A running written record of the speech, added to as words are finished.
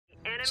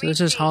So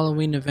this is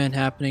Halloween event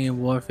happening in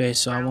Warface,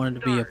 so I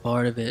wanted to be a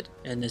part of it,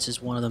 and this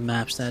is one of the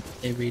maps that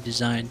they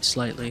redesigned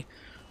slightly.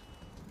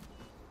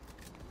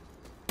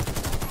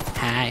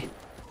 Hi.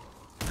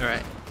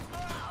 Alright.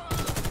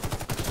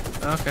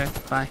 Okay,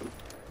 bye.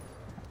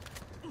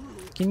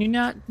 Can you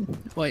not...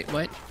 Wait,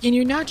 what? Can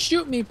you not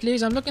shoot me,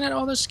 please? I'm looking at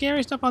all the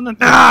scary stuff on the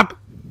map!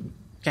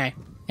 Okay,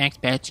 thanks,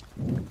 bitch.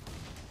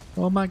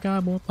 Oh my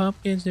god, more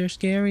pumpkins. They're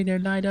scary. They're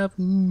light up.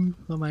 Ooh,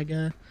 oh my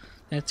god.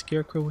 That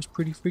scarecrow was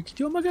pretty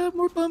freaky. Oh my god,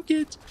 more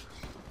pumpkins.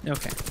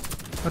 Okay.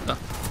 What the?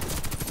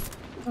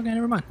 Okay,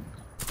 never mind.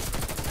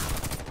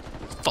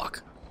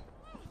 Fuck.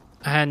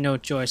 I had no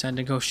choice. I had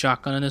to go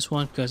shotgun on this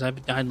one because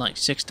I've died like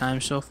 6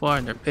 times so far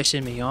and they're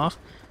pissing me off.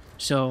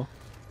 So,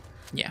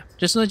 yeah.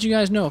 Just to let you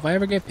guys know, if I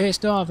ever get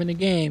pissed off in a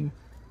game,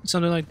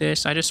 something like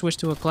this, I just switch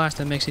to a class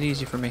that makes it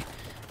easy for me.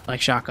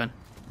 Like shotgun.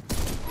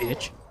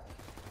 Bitch.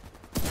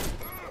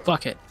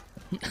 Fuck it.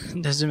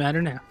 Doesn't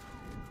matter now.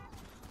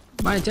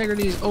 My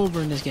integrity is over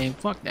in this game.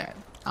 Fuck that.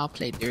 I'll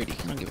play dirty.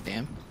 I don't give a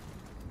damn.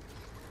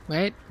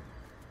 Wait.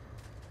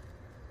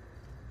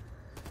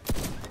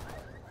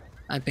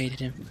 I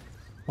baited him.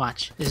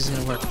 Watch. This is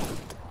gonna work.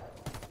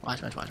 Watch.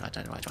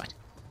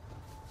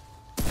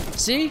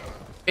 See?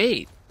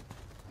 Bait.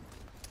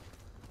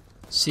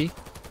 See?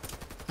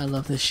 I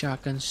love this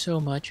shotgun so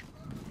much.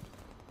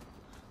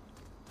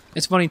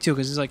 It's funny too,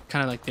 because it's like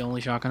kind of like the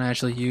only shotgun I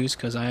actually use,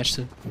 because I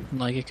actually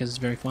like it, because it's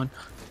very fun.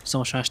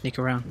 Someone's trying to sneak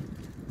around.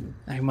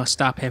 I must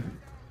stop him.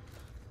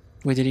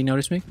 Wait, did he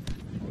notice me?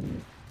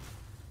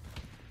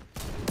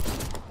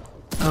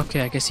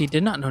 Okay, I guess he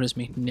did not notice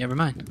me. Never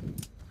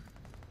mind.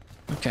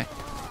 Okay,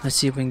 let's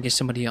see if we can get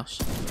somebody else.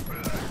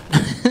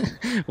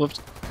 Whoops.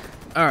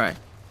 Alright.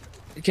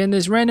 Can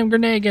this random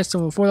grenade get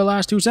someone for the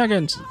last 2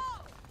 seconds?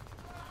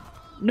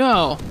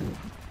 No.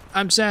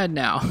 I'm sad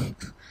now.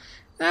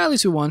 At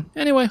least we won.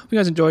 Anyway, hope you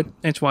guys enjoyed.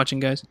 Thanks for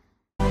watching, guys.